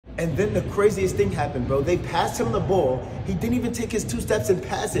And then the craziest thing happened, bro. They passed him the ball. He didn't even take his 2 steps and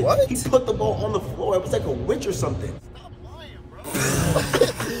pass it. What? He put the ball on the floor. It was like a witch or something. Stop lying, bro.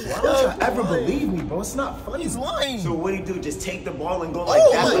 Why don't you ever believe me, bro? It's not funny. He's lying. So what do you do? Just take the ball and go like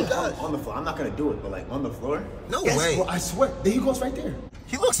Oh that? my Like, gosh. on the floor. I'm not gonna do it, but like on the floor? No Yes, way. Bro, I swear. There he goes right there.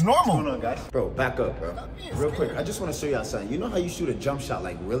 He looks What's normal. going on, guys? Bro, back up, bro. being Real quick, scared. I just want to show y'all something. You know how you shoot a jump shot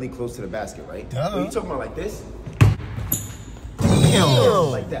like really close to the basket, right? Duh. But you talking about like this?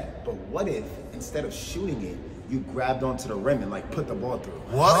 Damn. Like that. But what if instead of shooting it, you grabbed onto the rim and like put the ball through?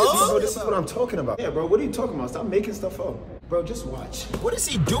 What? See, bro, this is what I'm talking about. Yeah, bro, what are you talking about? Stop making stuff up. Bro, just watch. What is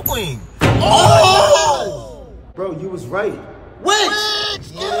he doing? Oh! Bro, you was right.